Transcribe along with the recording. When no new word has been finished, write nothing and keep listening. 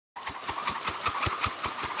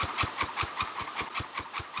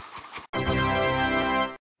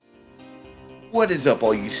What is up,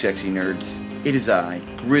 all you sexy nerds? It is I,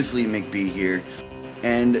 Grizzly McBee here,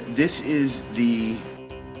 and this is the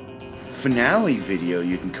finale video,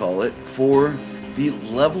 you can call it, for the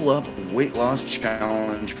Level Up Weight Loss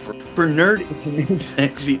Challenge for nerd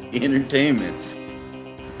sexy entertainment.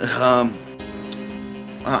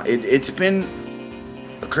 It's been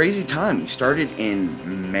a crazy time. We started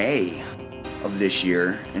in May of this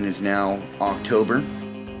year, and it's now October.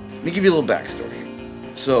 Let me give you a little backstory.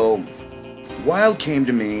 So, Wild came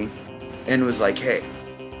to me and was like, hey,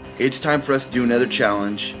 it's time for us to do another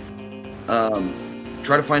challenge.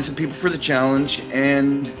 Try to find some people for the challenge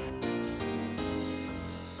and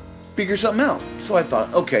figure something out. So I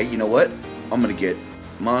thought, okay, you know what? I'm going to get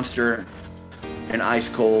Monster and Ice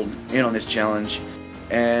Cold in on this challenge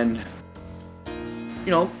and,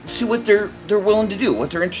 you know, see what they're willing to do,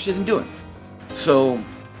 what they're interested in doing. So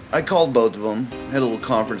I called both of them, had a little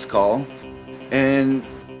conference call, and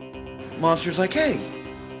Monster's like, hey,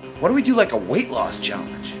 why don't we do like a weight loss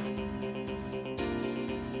challenge?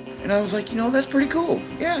 And I was like, you know, that's pretty cool.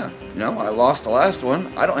 Yeah, you know, I lost the last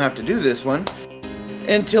one. I don't have to do this one.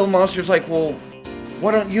 Until Monster's like, well,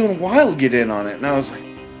 why don't you and Wild get in on it? And I was like,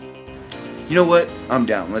 you know what? I'm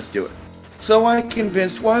down. Let's do it. So I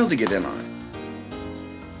convinced Wild to get in on it.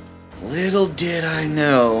 Little did I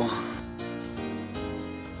know,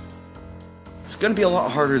 it's going to be a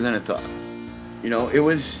lot harder than I thought. You know, it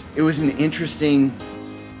was an interesting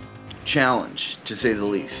challenge, to say the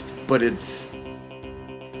least. But it's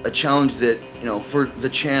a challenge that, you know, for the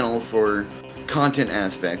channel, for content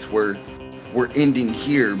aspects, we're ending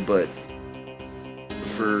here, but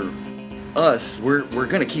for us, we're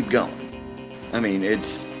gonna keep going. I mean,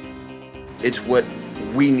 it's what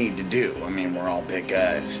we need to do. I mean, we're all big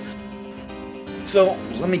guys. So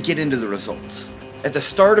let me get into the results. At the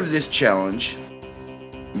start of this challenge,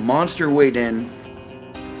 Monster weighed in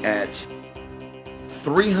at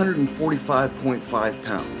 345.5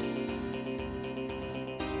 pounds.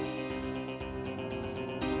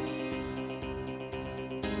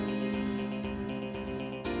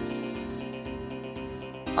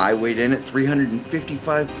 I weighed in at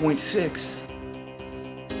 355.6.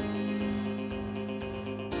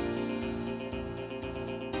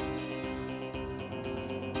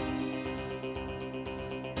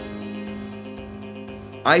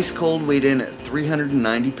 Ice Cold weighed in at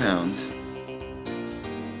 390 pounds.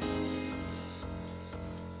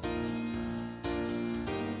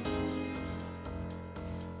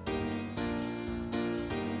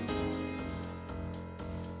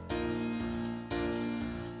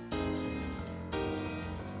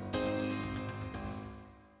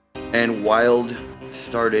 And Wild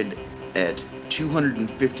started at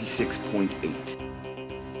 256.8.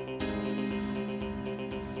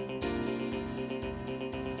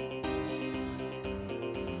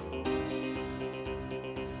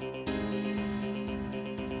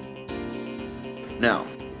 Now,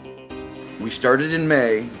 we started in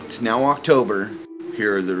May, it's now October,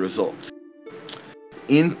 here are the results.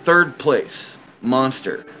 In third place,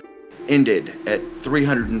 Monster ended at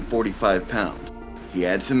 345 pounds. He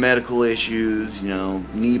had some medical issues, you know,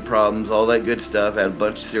 knee problems, all that good stuff, had a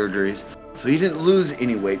bunch of surgeries. So he didn't lose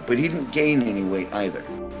any weight, but he didn't gain any weight either.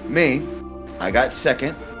 Me, I got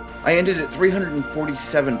second. I ended at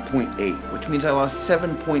 347.8, which means I lost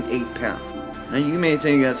 7.8 pounds. Now you may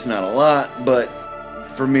think that's not a lot, but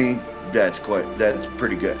for me, that's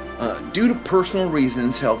pretty good. Due to personal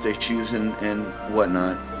reasons, health issues and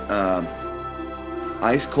whatnot,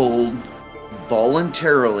 Ice Cold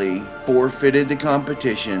voluntarily forfeited the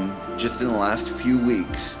competition just in the last few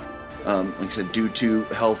weeks. Like I said, due to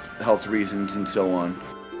health reasons and so on.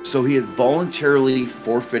 So he has voluntarily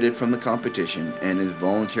forfeited from the competition and is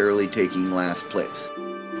voluntarily taking last place.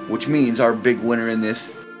 Which means our big winner in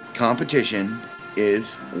this competition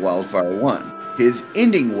is Wildfire 1. His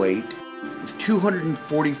ending weight is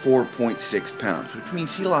 244.6 pounds, which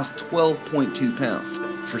means he lost 12.2 pounds.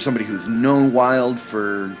 For somebody who's known Wild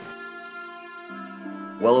for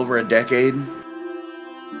well over a decade,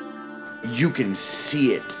 you can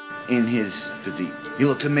see it in his physique. He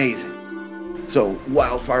looks amazing. So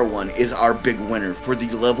Wildfire 1 is our big winner for the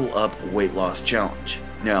Level Up Weight Loss Challenge.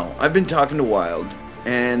 Now, I've been talking to Wild,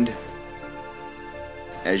 and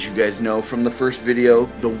as you guys know from the first video,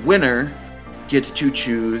 the winner gets to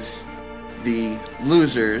choose the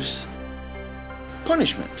loser's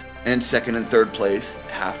punishment. And second and third place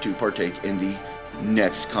have to partake in the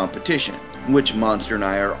next competition, which Monster and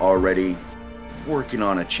I are already working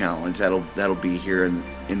on a challenge that'll be here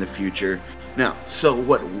in the future. Now, so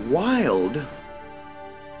what Wild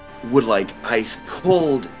would like Ice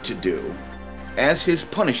Cold to do as his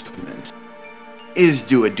punishment is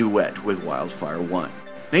do a duet with Wildfire 1.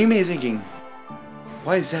 Now you may be thinking,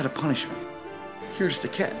 why is that a punishment? Here's the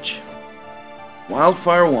catch.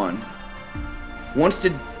 Wildfire 1 wants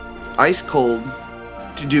to Ice Cold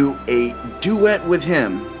to do a duet with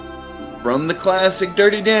him from the classic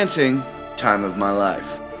Dirty Dancing, Time of My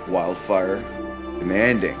Life. Wildfire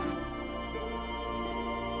demanding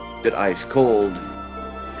that Ice Cold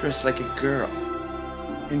dress like a girl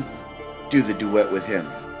and do the duet with him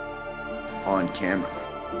on camera.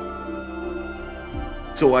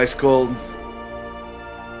 So Ice Cold,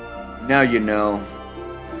 now you know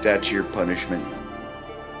that's your punishment.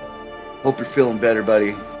 Hope you're feeling better,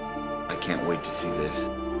 buddy. I can't wait to see this.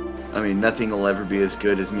 I mean, nothing will ever be as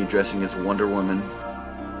good as me dressing as Wonder Woman.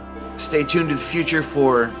 Stay tuned to the future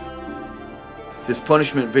for this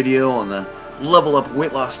punishment video on the Level Up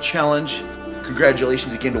Weight Loss Challenge.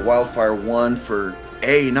 Congratulations again to Wildfire 1 for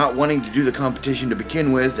A, not wanting to do the competition to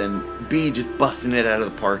begin with, and B, just busting it out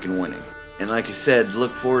of the park and winning. And like I said,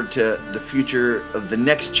 look forward to the future of the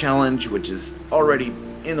next challenge, which is already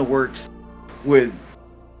in the works, with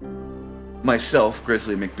myself,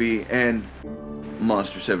 Grizzly McBee, and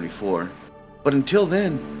Monster 74. But until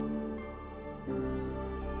then,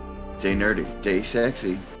 stay nerdy, stay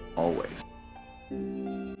sexy, always.